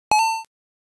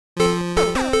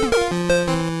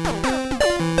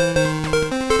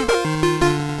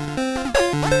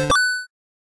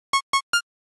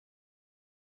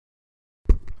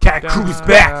Kagcrew's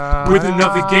back with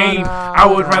another game. I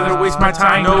would rather waste my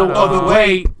time no other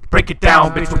way. Break it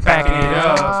down, bitch, we're backing it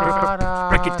up.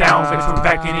 Break it down, bitch, we're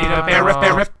backing it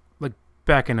up. Like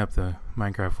backing up the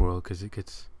Minecraft world because it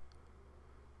gets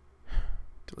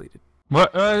deleted.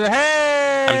 What?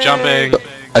 Hey! I'm jumping.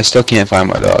 I still can't find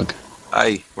my dog.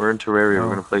 Hi, we're in Terraria. We're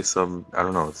gonna play some. I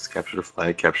don't know. It's capture the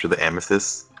flag, capture the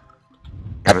amethyst.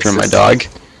 Capture my dog.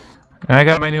 I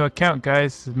got my new account,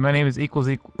 guys. My name is equals.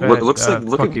 Looks like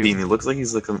look at Bean. He looks like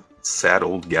he's like a sad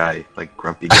old guy, like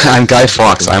grumpy guy. I'm Guy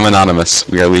Fawkes. I'm anonymous.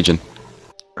 We are Legion.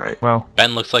 All right. Well,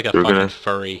 Ben looks like a fucking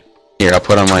furry. Here, I'll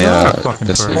put on my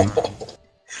this furry. thing.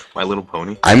 My Little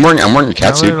Pony. I'm wearing a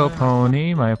cat My suit. Little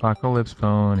Pony, my apocalypse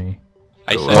pony.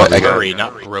 I said furry,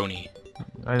 not brony.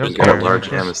 I We don't got care. a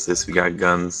large amethyst. We got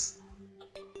guns.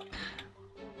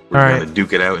 We're All right. gonna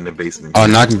duke it out in the basement. Oh,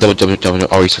 not double.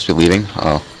 Oh, he's supposed to be leaving.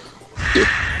 Oh.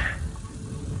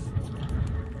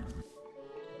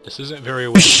 This isn't very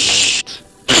well linked.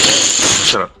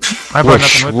 Shut up. I brought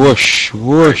nothing with me, Whoosh,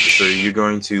 whoosh. So you're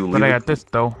going to leave. but I got this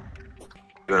though.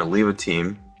 You're gonna leave a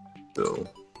team. So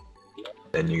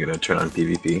then you're gonna turn on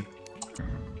PvP.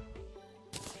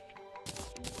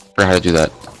 Forgot how to do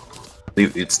that.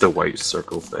 It's the white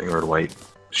circle thing or the white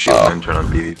shield and turn on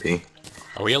PvP.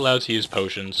 Are we allowed to use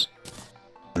potions?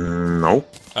 No.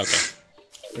 Okay.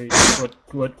 Wait,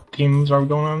 what teams are we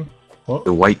going on? What?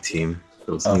 The white team.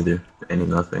 So it's neither any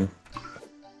nothing.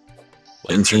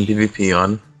 And turn PvP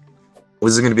on. What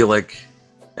is it gonna be like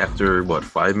after what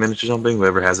 5 minutes of jumping?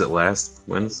 Whoever has it last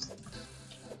wins.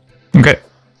 Okay.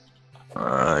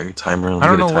 Timer. I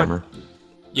don't know timer.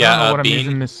 Yeah, what I'm Bean,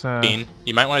 using this. Bean,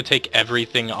 you might want to take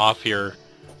everything off your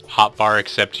hotbar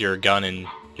except your gun and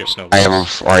your snowball. I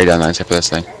have already done that except for this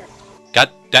thing.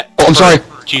 Got that? Oh, I'm sorry.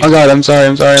 Jeez. Oh god, I'm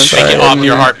sorry. Take it off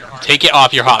your heart. Take it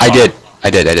off your hotbar. I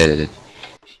did.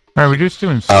 Alright, we're just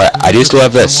doing. I do still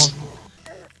have this.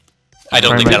 I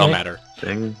don't think that'll matter.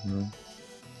 Thing. No.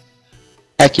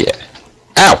 Heck yeah.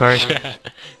 Ow! Sorry.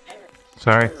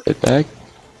 Sorry. Get back.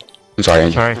 I'm sorry,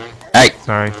 Andrew. Sorry. Hey!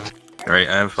 Sorry. Alright,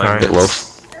 I have 5 Sorry. Get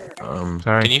minutes. loaf.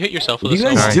 Sorry. Can you hit yourself with What are a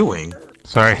you guys snowball? doing?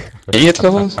 Sorry. Can you hit the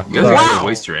those? You guys are gonna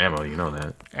waste your ammo, you know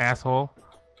that. Asshole.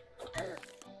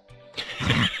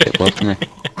 Get loaf from me.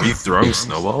 Are you throwing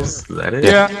snowballs? Is that it?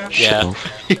 Yeah. Yeah.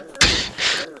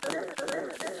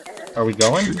 Are we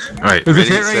going? Alright, Is this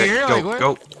ready, it right set, here? go, Like, what?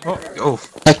 go, Oh. go.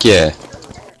 Heck yeah.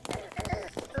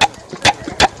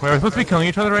 Wait, are we supposed to be killing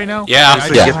each other right now? Yeah. I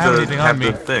So don't get have the- anything have on me.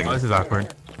 the thing. Oh, this is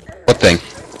awkward. What thing?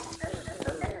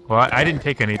 Well, I didn't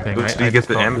take anything. Looks I you get just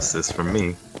the felt- amethyst from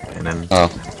me, and then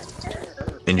Oh.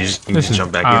 and you This just is-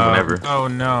 jump back in whenever. Oh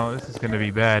no, this is gonna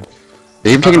be bad. Are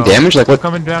you even taking damage? Like I'm what?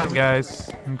 coming down, guys.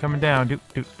 I'm coming down. Doop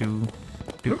doop doo.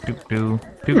 Doop doop doo.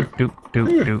 Doop doop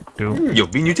doop doop doo. Yo,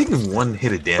 Bean, you're taking 1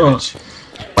 hit of damage.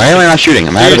 Why am I not shooting?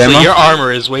 I'm out of Seriously, ammo. your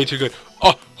armor is way too good.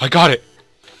 Oh, I got it.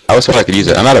 I was hoping I could use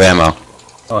it. I'm out of ammo.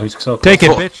 Oh, he's so close. Take it,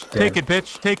 Oh, bitch. damn. Take it,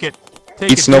 bitch. Take it.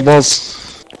 Take Eat it.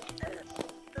 snowballs.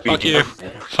 Fuck you.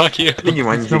 Fuck you. I think you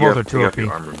might need to Snowballs get are up, too take off your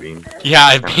OP. armor, Bean.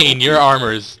 Yeah, Bean, your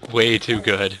armor is way too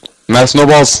good. I'm out of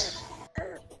snowballs.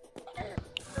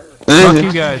 Fuck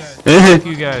you guys. Fuck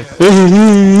you guys.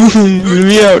 Let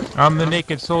me out. I'm the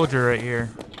naked soldier right here.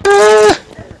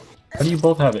 How do you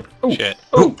both have it? Oh, Shit.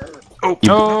 Oh, Oh.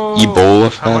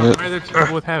 Ebola How have about it. my other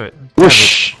two with have it?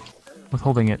 Whoosh. With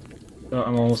holding it.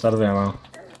 I'm almost out of ammo.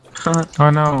 Oh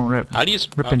no, rip. How do you... Oh,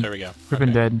 Rippin'. there we go.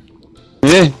 Rippin' dead.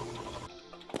 Yeah.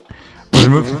 Was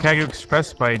removed from Kagdu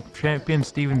Express by Champion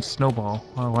Steven Snowball.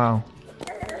 Oh wow.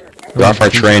 Get off our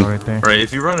train. Right there. Alright,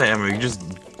 if you run out of ammo, you can just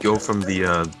go from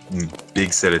the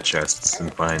big set of chests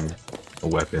and find a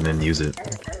weapon and use it.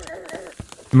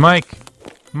 Mike.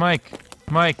 I'm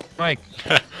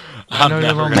know you're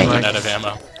never lonely, gonna run Mike. out of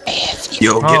ammo.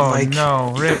 Yo, get Oh Mike.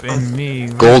 no, rip and me.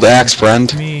 Rip Gold axe,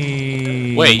 friend.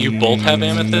 me. Wait, you both have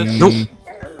amethyst? Nope.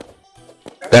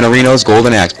 Benarino's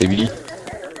golden axe, baby.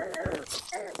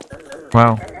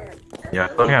 Wow. Yeah, I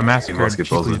thought I got massacred.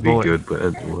 basketballs would be Bullet. good, but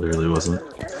it really wasn't.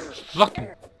 Fucking...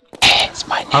 It's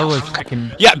my I was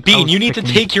freaking. Yeah, Bean, you need to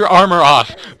take your armor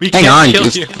off. We Hang can't on, kill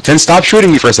just, you. then stop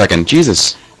shooting me for a second.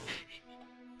 Jesus.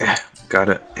 Got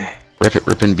it. Rip it,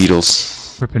 rippin'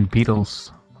 beetles. Ripping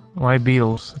beetles. Why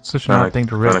beetles? It's such an Found odd thing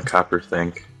to found a rip. copper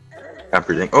thing.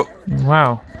 Copper thing. Oh,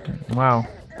 Wow. Wow.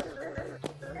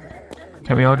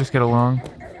 Can we all just get along?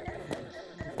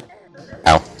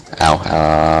 Ow.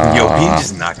 Ow. yo, Bean's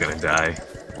just not gonna die.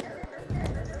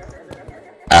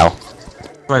 Ow.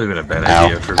 Might have been a bad Ow.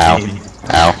 idea for Ow. Bean.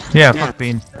 Ow. Yeah, fuck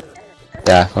Bean.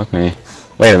 Yeah, fuck me.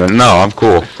 Wait a minute, no, I'm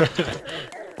cool.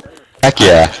 Heck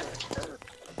yeah.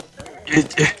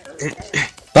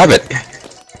 Stop it.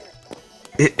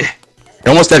 You're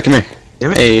almost dead, come here.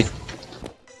 Damn it. Hey.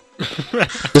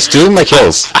 Just stealing my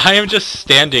kills. I am just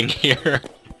standing here.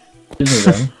 Excuse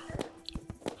me then.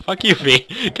 Fuck you, V.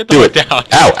 Get the Do fuck it. down.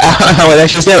 Ow, ow, I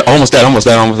actually dead. Almost dead, almost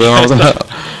dead, almost dead, almost dead.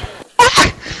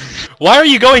 Why are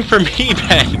you going for me,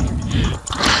 Ben?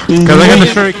 Because I got the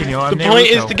shuriken, yo. I'm The point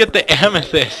is Naruto. to get the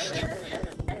amethyst.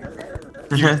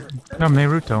 No, I'm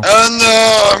Naruto. Oh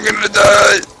no, I'm gonna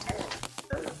die.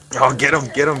 Oh, get him,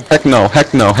 get him. Heck no,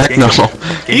 heck no, heck no.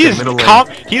 He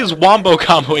is wombo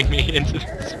comboing me into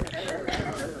this.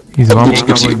 He's a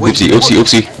Oopsie, oopsie, oopsie,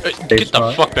 oopsie. Get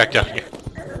the fuck back down here.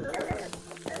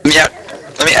 Let me out.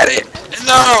 Let me out of here.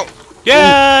 No.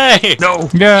 Yay! No.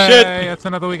 Yay, Shit. that's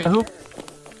another week. Who?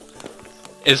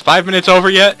 Is 5 minutes over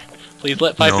yet? Please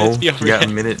let 5 minutes be over we got yet.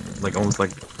 a minute, like almost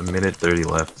like a minute 30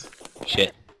 left.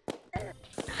 Shit.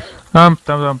 Dum.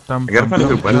 I gotta find a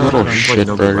good weapon. Little There's, shit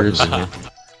no good burgers. weapons in here.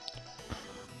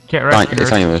 Get Fine, right. it's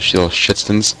not even little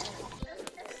shitstons.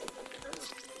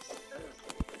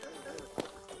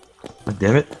 God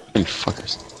damn it. You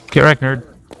fuckers. Get wrecked, nerd.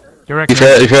 Get wrecked, You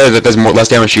nerd. feel that does less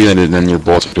damage to you than your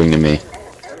bolts are doing to me.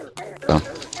 So,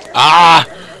 Ah!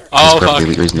 Oh, it's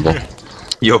perfectly fuck. reasonable.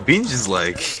 Yo, Bean's just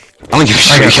like... I don't give a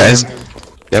shit, you guys.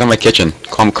 Get out of my kitchen.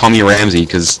 Call me Ramsey,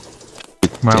 cause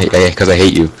Wow. I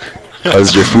hate you.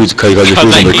 Cause your food's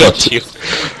undercooked. you.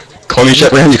 Call me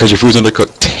Chef Ramsey, cause your food's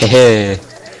undercooked. Hey,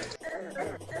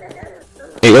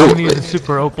 I'm oh, gonna use a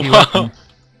super OP weapon.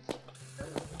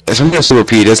 it's something else to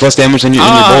repeat. It's less damage than your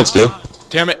bolts do.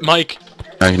 Damn it, Mike.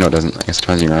 No, you know it doesn't. I guess it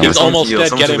depends on your armor. He's almost Yo, dead,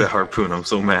 someone get took him. that harpoon, I'm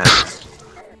so mad.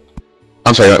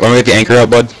 I'm sorry, want me to get the anchor out,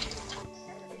 bud?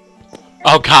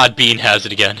 Oh god, Bean has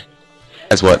it again.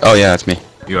 That's what? Oh yeah, that's me.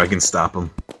 Yo, I can stop him.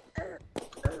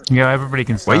 Yeah, everybody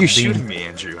can stop. Why are you Bean. shooting me,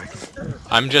 Andrew?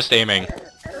 I'm just aiming.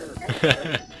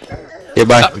 Yeah,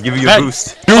 bye. I'll give you a Ben,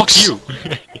 boost. Fuck you!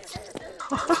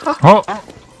 Oh,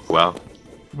 Wow.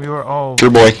 we were all Your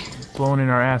boy. blown in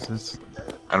our asses.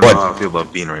 I don't What? know how I feel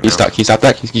about Bean right Can you now. stop? Can you stop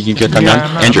that? Can you come Yeah, down?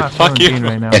 I'm not, Andrew. I'm not Fuck feeling you. Bean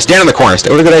right now. Yeah, stand in the corner.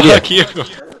 What a good idea. Fuck you!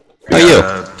 How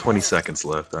are you? 20 seconds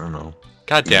left, I don't know.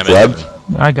 God damn it. Grub?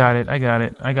 I got it.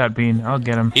 I got Bean. I'll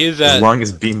get him. He is As at... long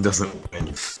as Bean doesn't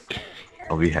win,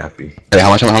 I'll be happy. Hey, how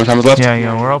much time is left? Yeah,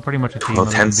 yeah, we're all pretty much a team. Well,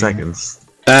 other 10 than Bean. seconds.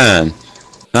 10,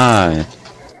 9,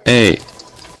 8,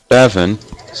 7.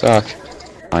 Suck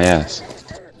my ass.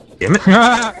 Damn it.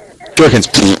 Shurikens.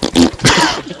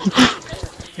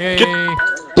 Yay!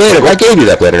 Blader, I gave you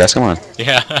that Blader, guys. Come on.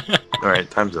 Yeah. Alright,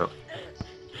 time's up.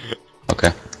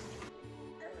 Okay.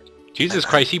 Jesus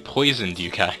Christ, he poisoned you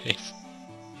guys.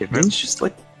 Yeah, Bean's just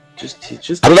like... Just...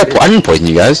 How did I didn't poison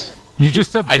you guys. You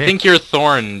just a I bitch. think your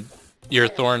thing. Yeah,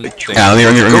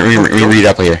 let me read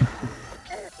up here.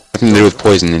 Nothing to do with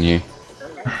poison in here.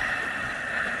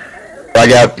 I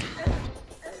got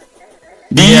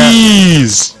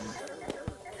bees.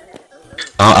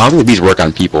 I don't think the bees work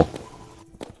on people.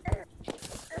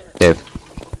 Yeah.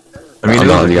 I mean, I'm it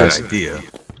not was a you good guys. idea.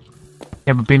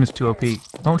 Yeah, but Bean is too OP.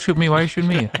 Don't shoot me. Why are you shooting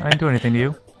me? I didn't do anything to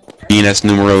you. Venus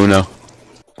numero uno.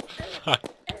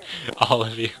 All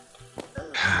of you.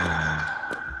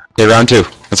 Okay, round 2.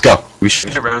 Let's go. We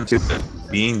should get round 2.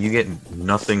 Bean, you get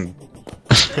nothing.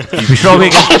 We should all be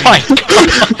against Oh my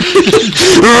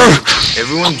god!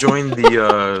 Everyone join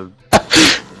the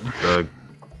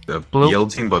Blue? yellow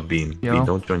team, but Bean. Yellow? Bean,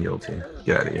 don't join yellow team.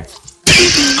 Get out of here.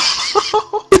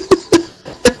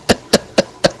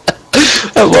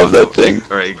 I love that thing.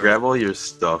 Alright, grab all your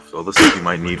stuff, all the stuff you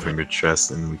might need from your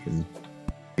chest, and we can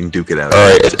duke it out.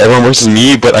 Alright, it's everyone versus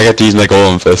me, but I got to use my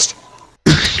golem fist.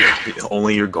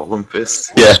 Only your golem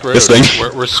fist? Yeah, Screwed. this thing.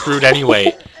 We're screwed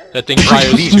anyway. That thing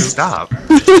fires Bean, too. stop!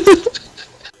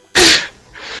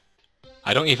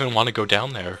 I don't even want to go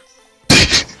down there.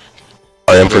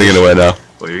 Alright, I'm putting it away now.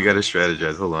 Well, you gotta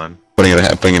strategize, hold on. Putting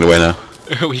it away now.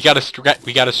 we gotta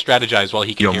strategize while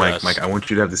he can Yo, hear us. Mike, I want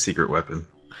you to have the secret weapon.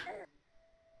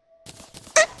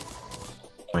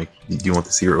 Mike, do you want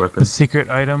the secret weapon? the secret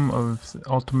item of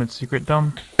ultimate secret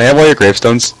dumb. I have all your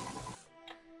gravestones.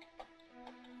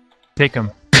 Take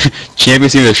them.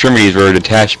 Champions team's extremities were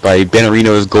detached by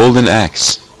Bannerino's golden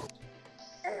axe.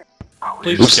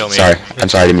 Please Oops, don't kill me. sorry. I'm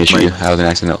sorry, I didn't mean to shoot you. That was an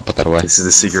accident. I'll put that away. This is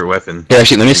the secret weapon. Here,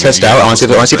 actually, let me test it out. I want to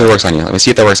see if that works on you. Let me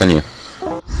see if that works on you.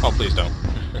 Oh, please don't.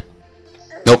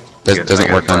 Nope, I doesn't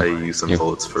gotta work buy on you some you.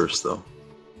 bullets first, though.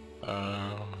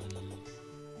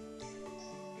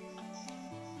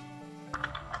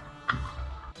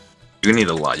 You need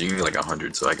a lot. You need like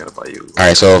 100, so I gotta buy you.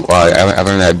 Alright, so I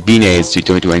learned that B nades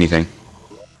don't do anything.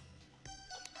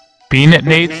 Bean it,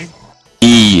 Nate.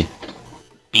 E.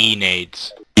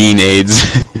 B-nades. B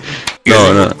nades. You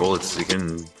guys No, need no. bullets. You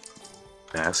can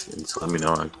ask, and so let me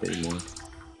know. I'll pay you more.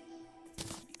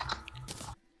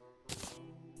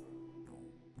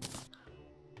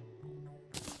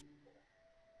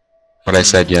 what I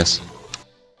said, yes.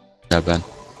 Yeah, Ben.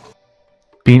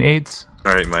 Bean AIDS?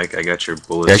 Alright, Mike, I got your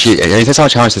bullets. Actually, that's how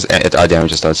much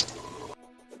damage this does.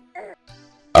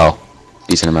 Oh,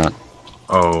 decent amount.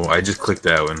 Oh, I just clicked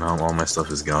out and now all my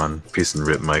stuff is gone. Peace and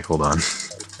rip, Mike, hold on.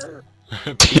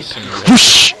 Peace and rip.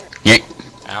 Whoosh! Yoink!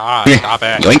 Ah, Here. stop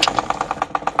it. Yoink!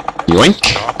 Yoink!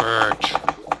 Stop it.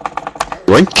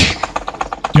 Yoink!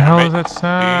 How Damn does that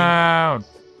sound?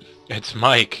 It's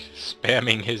Mike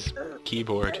spamming his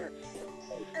keyboard.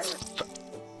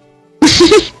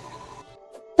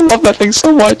 I love that thing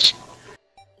so much.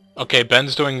 Okay,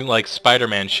 Ben's doing like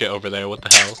Spider-Man shit over there. What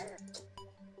the hell?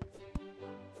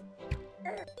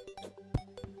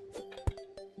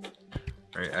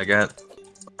 Alright, I got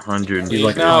 100. He's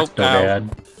like No, Octodad.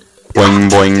 Boing,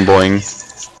 boing,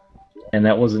 boing. And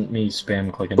that wasn't me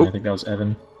spam clicking, I think that was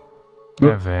Evan.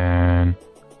 Evan.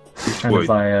 He's trying Wait. to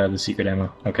buy the secret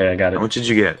ammo. Okay, I got How it. much did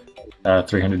you get?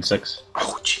 306.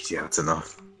 Oh, jeez, yeah, that's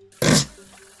enough.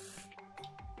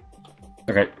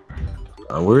 Okay.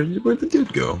 Where'd the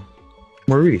dude go?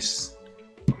 Maurice.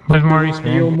 Where's Maurice,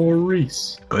 Yo, man?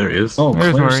 Maurice. Oh, there he is. Oh,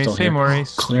 Where's Claire's Maurice? still Hey, here.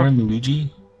 Maurice. Claire and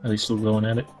Luigi? Are they still going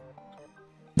at it?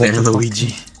 And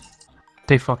Luigi.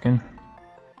 They fucking...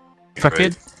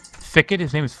 Fickid? Fickid?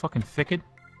 His name is fucking Fickid?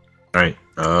 Alright,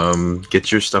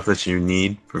 get your stuff that you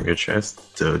need from your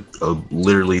chest to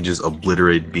literally just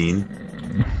obliterate Bean.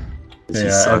 'Cause he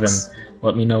Yeah, Evan, sucks.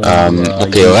 let me know when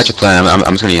Okay, well, that's your plan. I'm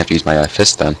just gonna have to use my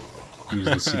fist then. use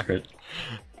the secret.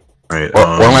 Alright,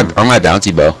 Or my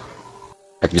bouncy bow.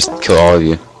 I can just kill all of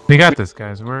you. We got this,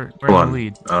 guys. We're in hold the on.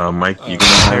 lead. Mike, you can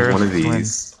have Iris one of Flynn.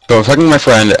 these. So if talking to my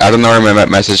friend, I don't know where my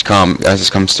message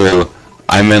comes through.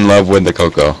 I'm in love with the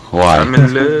cocoa. Why? I'm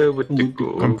in love with the I'm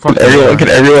gold. fucking Can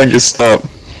everyone just stop?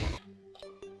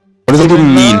 What does that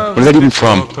even mean? What is that even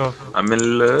from? Coco. I'm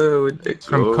in love with the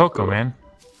From Coco, man.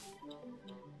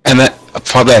 And that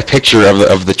probably a picture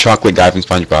of the chocolate guy from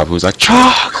SpongeBob who's like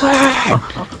chocolate.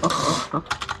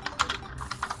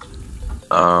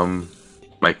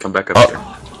 Mike, come back up Oh. here.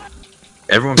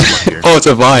 Everyone come up here. Oh, it's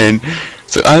a vine.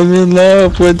 So I'm in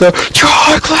love with the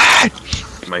chocolate.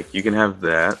 Mike, you can have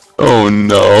that, Oh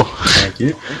no. Thank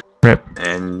you. Rip.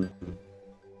 and you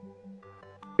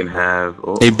can have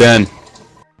Hey Ben,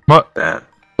 What? that.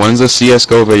 when's the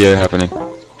CS:GO video happening?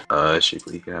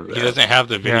 Shipley, you can have that. He doesn't have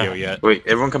the video yet. Wait,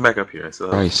 everyone come back up here. I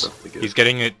still have Nice. stuff to get. He's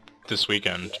getting it this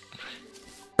weekend.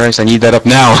 Christ, I need that up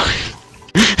now.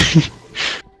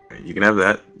 You can have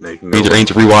that. Now you can I go. need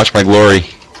to rewatch my glory.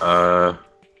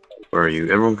 Where are you?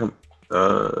 Everyone come.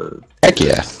 Heck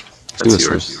yeah. Let's do That's this.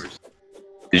 yours.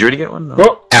 Did you already get one? No.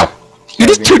 Oh! Ow. You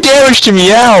did 2 damage to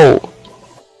me, ow!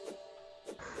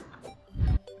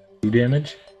 2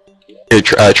 damage? Here,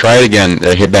 try it again.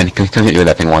 Here, Ben, come hit you with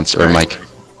that thing once, or Mike.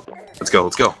 Let's go.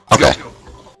 Let's go. Okay.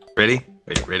 Ready?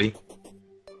 Wait, ready?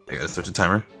 I gotta start the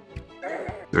timer.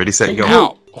 Ready, set, go.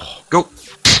 Ow! Go.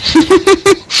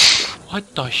 What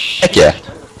the shit? Heck yeah.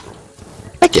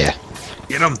 Heck yeah.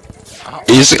 Get him.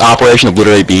 Is this Operation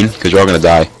Obliterate Bean? Because you're all gonna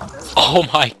die. Oh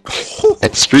my!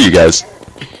 Screw you guys.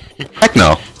 Heck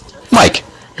no. Mike.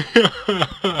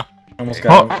 Almost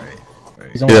got him.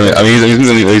 He's almost Yeah, I mean,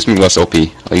 he's me less OP.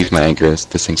 I'll use my anchor.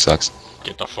 This thing sucks.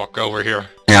 Get the fuck over here!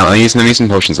 Hang on, let me use some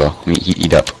potions though. Let me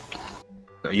eat up.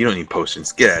 No, you don't need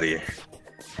potions. Get out of here.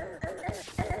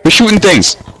 We're shooting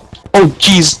things. Oh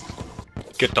jeez.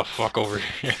 Get the fuck over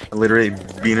here! Literally,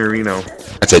 Beanerino.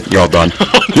 That's it. You're all done.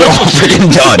 You're all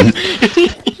freaking done.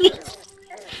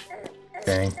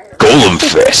 Dang. Golem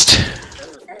fist.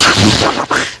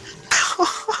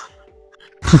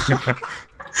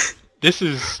 This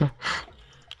is.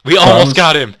 We almost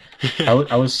got him.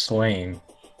 I was slain.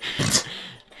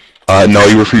 No,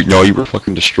 you were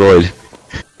fucking destroyed.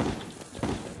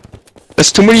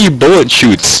 That's too many bullet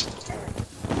shoots.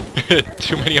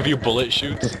 Too many of you bullet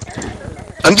shoots.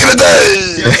 I'm gonna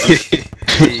die.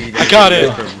 I got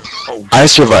it. I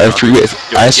survived 3 ways.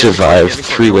 I survived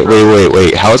 3 ways.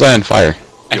 Wait. How was I on fire?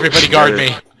 Everybody guard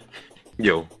me.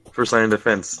 Yo, first line of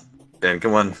defense. Dan,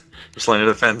 come on. First line of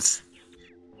defense.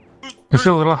 Is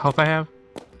there a little health I have?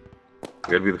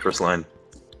 You gotta be the first line.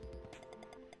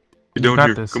 You You're down got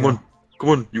here. this, Come yeah. on. Come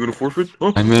on. You gonna forfeit?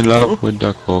 Oh, I'm in love with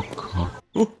the cocoa.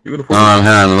 oh, you gonna No,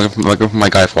 forfeit? I'm looking for my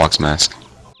Guy Fawkes mask.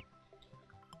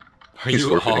 Are He's you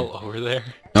forfeiting. all over there?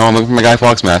 No, I'm looking for my Guy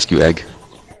Fawkes mask, you egg.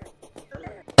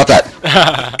 Stop that.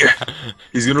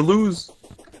 He's gonna lose.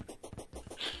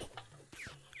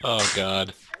 Oh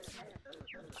god.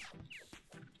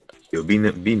 Yo, Bean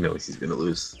knows he's gonna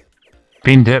lose.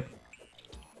 Bean dip.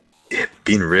 Yeah,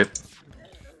 Bean rip.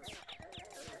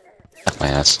 Fuck my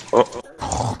ass. Oh,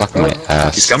 Fuck my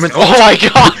ass. he's coming. Oh my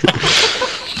god!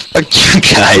 Fuck you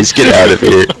guys, get out of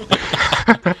here.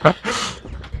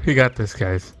 We got this,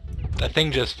 guys. That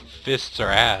thing just fists our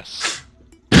ass.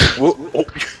 Whoa, oh.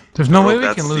 There's no way we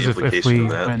That's can the lose if implication we of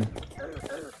that. win.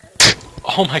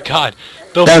 Oh my god.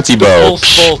 The Bouncy bow.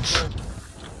 pulse bolts.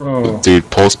 Oh. Dude,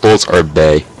 pulse bolts are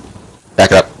bae.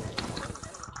 Back it up.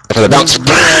 For the bounce.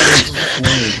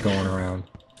 Flares going around.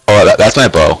 Oh, that's my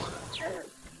bow.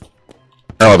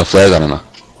 Oh, the flares, I don't know.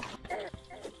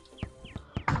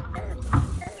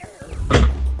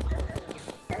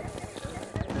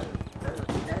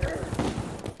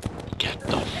 Get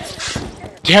the...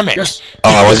 Damn it! Yes. Oh,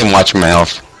 I wasn't watching my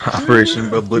health.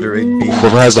 Operation Obliterate B.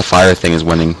 Whoever has the fire thing is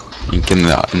winning. You get in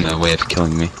the way of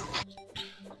killing me.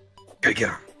 Gotta get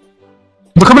him.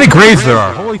 Look how many graves there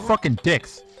are! Holy fucking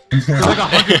dicks! There's like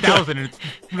 100,000 and it's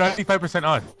 95%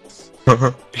 odds.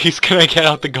 He's gonna get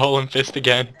out the golem fist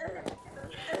again.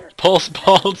 Pulse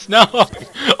bolts, no!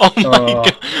 Oh my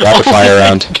god! Rapid fire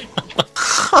round.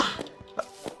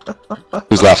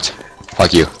 Who's left?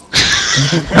 Fuck you.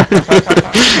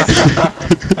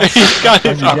 He's got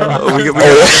his arm. Oh, we got,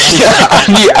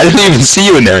 I didn't even see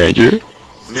you in there, Andrew.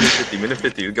 minute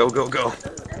 50, go.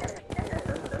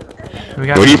 We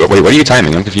got What are you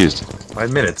timing? I'm confused.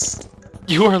 5 minutes.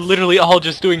 You are literally all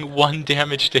just doing 1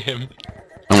 damage to him.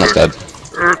 I'm almost dead.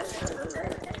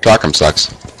 Kagcrew sucks.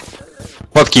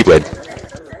 What the Keyblade?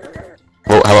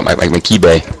 Well, how about my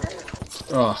Keybay?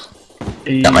 Oh.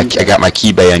 I got my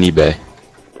Keybay on eBay.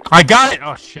 I got it!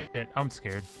 Oh shit, I'm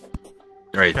scared.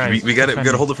 Alright, Guys, we gotta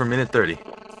defend me. hold it for minute 30.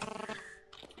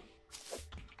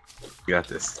 We got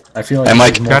this. I feel like And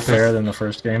it's Mike, more got this. fair than the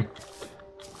first game.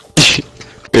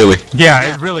 Really?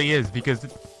 Yeah, it really is, because...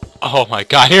 Oh my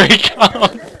god, here he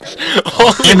comes!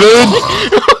 You good?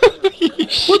 Holy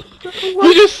shit!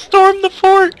 You just stormed the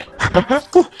fort!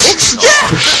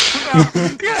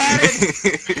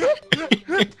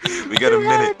 We got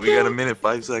a minute,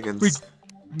 5 seconds.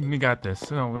 We got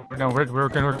this. No, we're gonna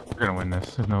win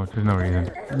this. There's no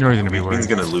reason. No reason to be He's worried.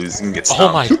 gonna lose, he's gonna get stopped.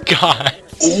 Oh my god!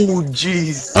 Oh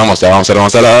jeez. Almost dead.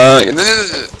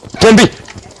 Plan B!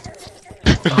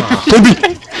 Plan B!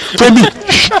 Plan B!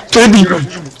 Plan B!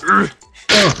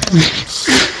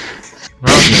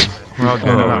 We're all good.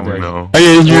 Oh, Not worried. no.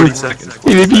 Hey, Andrew! 40 seconds.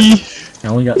 Hey, baby! I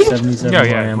only got 77 Yeah, more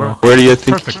yeah, ammo. Where do you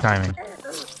think? Perfect timing.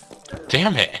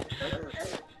 Damn it!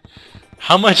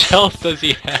 How much health does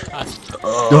he have?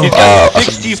 Oh. He's got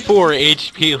 64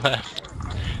 HP left.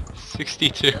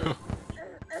 62.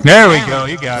 There we go.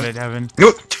 You got it, Evan.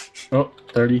 No. Oh,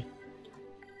 30.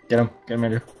 Get him,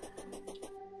 Andrew.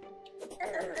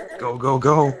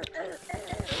 Go.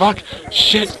 Fuck!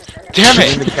 Shit! Damn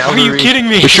it! Are you kidding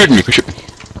me? Push me.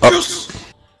 Oh,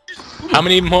 How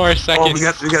many more seconds? Oh,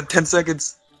 we got 10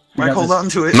 seconds. We Mike, got hold this. on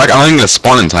to it. I'm not even gonna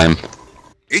spawn in time.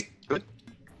 8, good.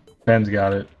 Ben's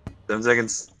got it. 7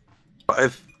 seconds.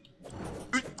 5.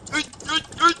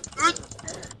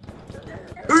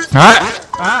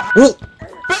 Ah!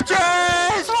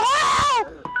 Bitches!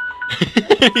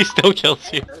 He still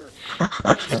kills you.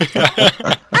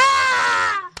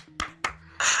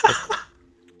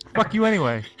 Fuck you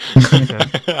anyway.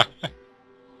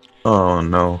 Oh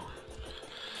no.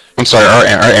 I'm sorry, our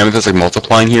amethyst like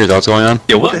multiplying here? Is that what's going on?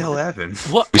 Yeah, what the hell happened?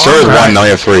 What We started with armor, 1, now we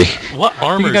have 3. what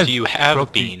armor guys do you have,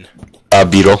 broke Bean?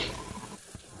 Beetle.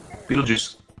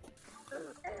 Beetlejuice.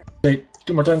 Wait,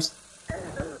 2 more times.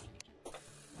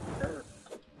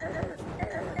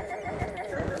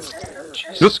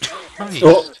 Jesus Christ.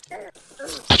 Oh.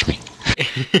 Touch me.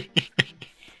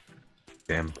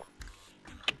 Damn.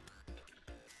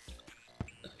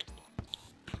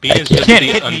 Bean is You just can't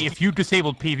the hit me if you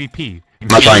disabled PvP. I'm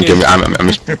not trying to, I'm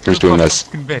just doing this.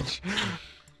 Fucking bitch.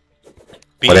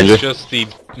 Bean What, Andrew? is just the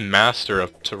master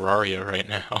of Terraria right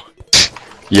now.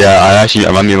 Yeah,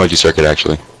 I'm on the emoji circuit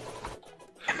actually.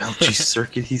 MLG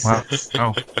circuit, he Wow. says.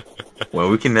 Oh. Well,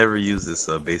 we can never use this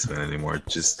basement anymore.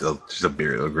 Just a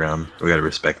burial ground. We gotta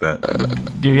respect that.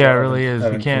 Yeah, it really is.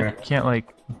 Evan, We come can't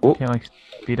Oh.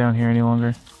 be down here any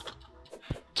longer.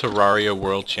 Terraria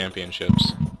World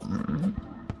Championships.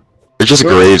 There's just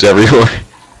graves everywhere.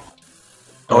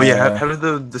 Oh yeah, how did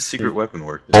the secret weapon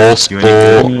work? Pulse Do I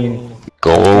bolt, mean,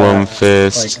 golem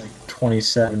fist, like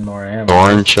 27 more ammo.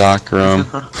 thorn chakram,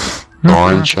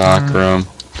 thorn chakram.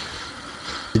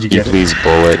 Did you You get it? please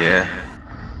bullet. Yeah.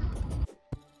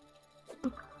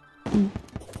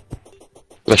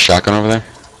 There's a shotgun over there?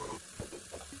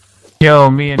 Yo,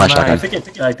 me and My Mike. shotgun.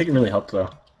 I think it really helped though.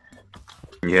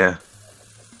 Yeah.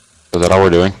 Is that all we're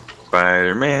doing?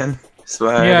 Spider-Man.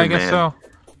 Spider-Man. Yeah, I guess so.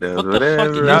 Does What the fuck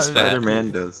whatever is that?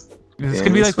 Spider-Man does. This is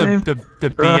gonna be like the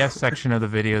BS section of the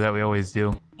video that we always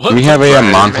do. What We the have a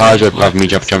fuck? montage of me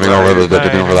jumping over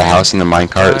the house in the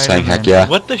minecart saying heck yeah.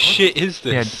 What the shit is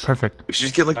Yeah, this? perfect. We should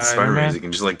just get like the spider Spider-Man? music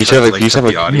and just like You should have, like, cut, you should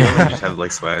have, cut the like- audio Yeah. and just have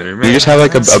like Spider-Man. You just have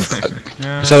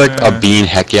like a bean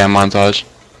heck yeah montage.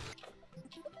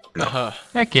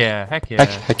 Heck yeah, heck yeah,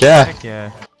 Heck yeah. heck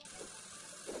yeah.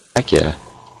 Heck yeah.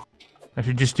 I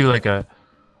should just do like a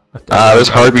There's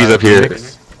Harpies up here.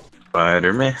 remix.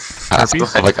 Spider-Man.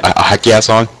 Like a heck yeah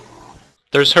song.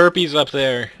 There's herpes up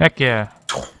there. Heck yeah.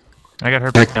 I got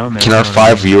herpes down there. Can our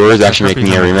 5 viewers actually make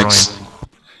me a remix?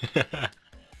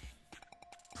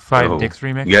 5 Oh, dicks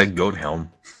remix? You got Goat Helm.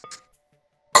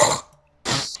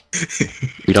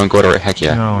 We don't go to heck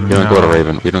yeah. No, We don't go to no.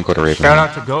 Raven. We don't go to Raven. Shout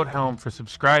out to Goat Helm for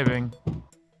subscribing.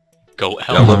 Goat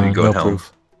I helm. love you, Goat no Helm.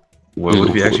 proof. What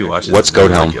if you actually watch this? What's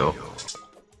Goat Helm? Yo.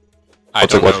 I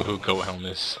What's a- don't what- know who Goat helm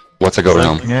is. What's a goat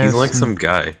helm? Yeah, He's it's- like some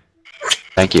guy.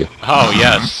 Thank you. Oh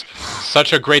yes,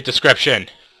 such a great description.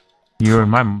 You were in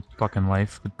my fucking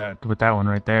life with that one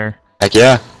right there. Heck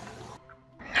yeah.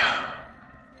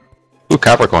 Ooh,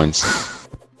 copper coins.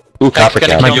 Ooh, copper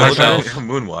gonna cap. kill Mike, myself.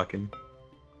 Moonwalking.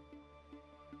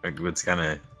 Like, it's kind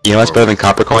of. You know what's better than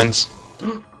copper coins?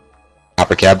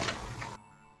 Copper cab.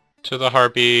 To the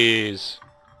harpies.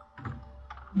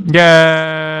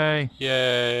 Yay!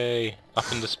 Yay. Up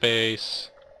into space.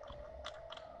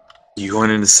 You going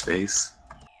into space?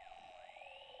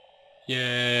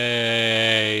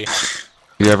 Yay.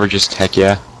 You ever just heck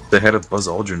yeah? They had a Buzz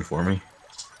Aldrin for me.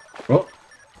 Oh,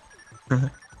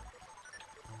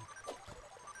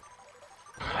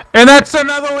 And that's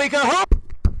another week of hope!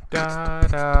 Da,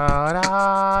 da,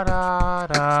 da, da,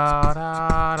 da,